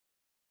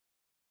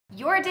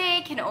Your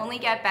day can only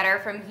get better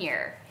from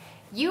here.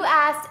 You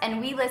asked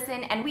and we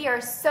listened, and we are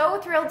so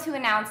thrilled to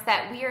announce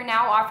that we are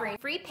now offering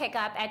free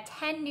pickup at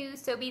 10 new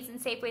Sobeys and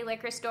Safeway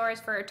liquor stores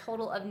for a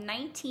total of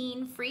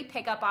 19 free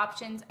pickup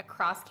options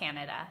across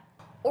Canada.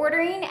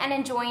 Ordering and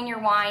enjoying your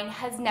wine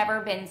has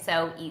never been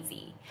so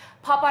easy.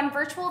 Pop on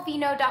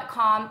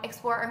virtualvino.com,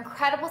 explore our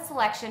incredible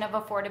selection of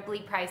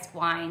affordably priced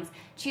wines,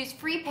 choose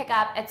free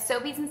pickup at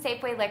Sobeys and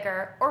Safeway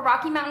Liquor or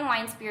Rocky Mountain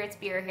Wine Spirits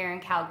Beer here in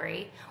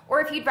Calgary.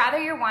 Or if you'd rather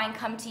your wine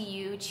come to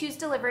you, choose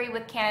delivery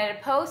with Canada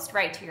Post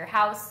right to your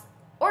house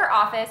or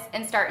office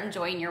and start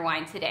enjoying your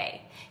wine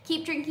today.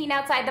 Keep drinking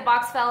outside the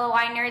box, fellow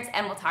wine nerds,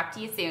 and we'll talk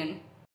to you soon.